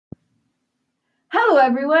Hello,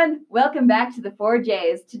 everyone. Welcome back to the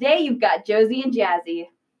 4Js. Today, you've got Josie and Jazzy.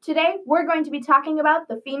 Today, we're going to be talking about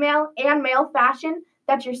the female and male fashion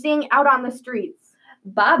that you're seeing out on the streets.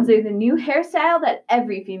 Bobs are the new hairstyle that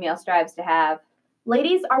every female strives to have.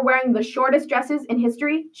 Ladies are wearing the shortest dresses in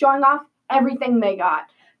history, showing off everything they got.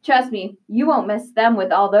 Trust me, you won't miss them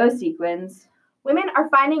with all those sequins. Women are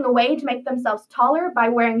finding a way to make themselves taller by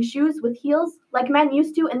wearing shoes with heels like men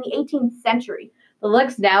used to in the 18th century. The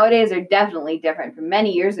looks nowadays are definitely different from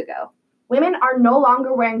many years ago. Women are no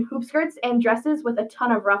longer wearing hoop skirts and dresses with a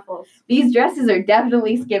ton of ruffles. These dresses are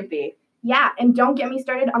definitely skimpy. Yeah, and don't get me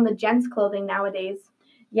started on the gents' clothing nowadays.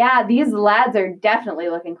 Yeah, these lads are definitely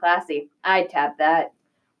looking classy. I'd tap that.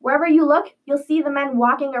 Wherever you look, you'll see the men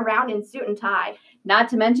walking around in suit and tie. Not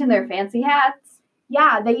to mention their fancy hats.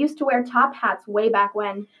 Yeah, they used to wear top hats way back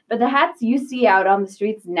when. But the hats you see out on the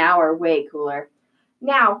streets now are way cooler.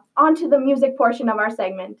 Now, on to the music portion of our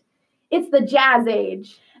segment. It's the jazz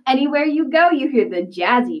age. Anywhere you go, you hear the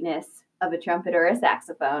jazziness of a trumpet or a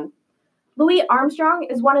saxophone. Louis Armstrong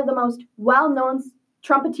is one of the most well-known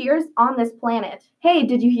trumpeteers on this planet. Hey,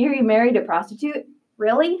 did you hear he married a prostitute?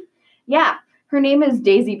 Really? Yeah, her name is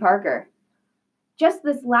Daisy Parker. Just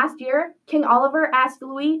this last year, King Oliver asked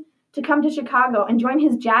Louis to come to Chicago and join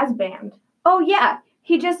his jazz band. Oh yeah,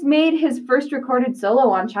 he just made his first recorded solo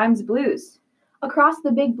on Chimes Blues. Across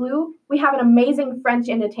the Big Blue, we have an amazing French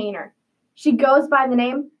entertainer. She goes by the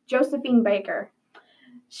name Josephine Baker.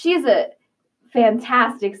 She's a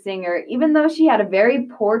fantastic singer. Even though she had a very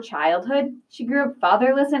poor childhood, she grew up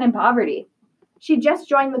fatherless and in poverty. She just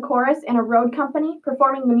joined the chorus in a road company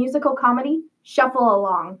performing the musical comedy Shuffle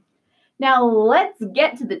Along. Now let's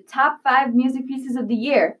get to the top 5 music pieces of the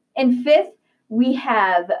year. In 5th, we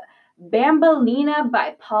have Bambolina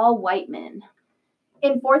by Paul Whiteman.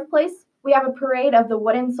 In 4th place, we have A Parade of the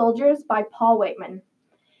Wooden Soldiers by Paul Whiteman.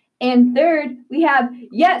 And 3rd, we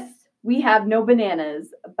have No Bananas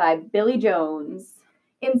by Billy Jones.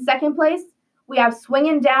 In 2nd place, we have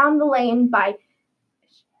Swingin' Down the Lane by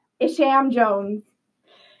Isham Jones.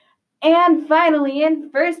 And finally,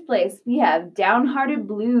 in 1st place, we have Downhearted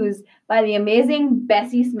Blues by the amazing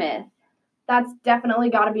Bessie Smith. That's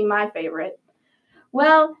definitely got to be my favorite.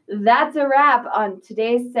 Well, that's a wrap on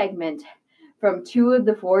today's segment from 2 of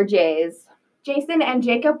the 4Js. Jason and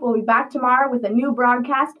Jacob will be back tomorrow with a new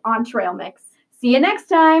broadcast on Trail Mix. See you next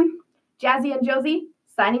time. Jazzy and Josie,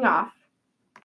 signing off.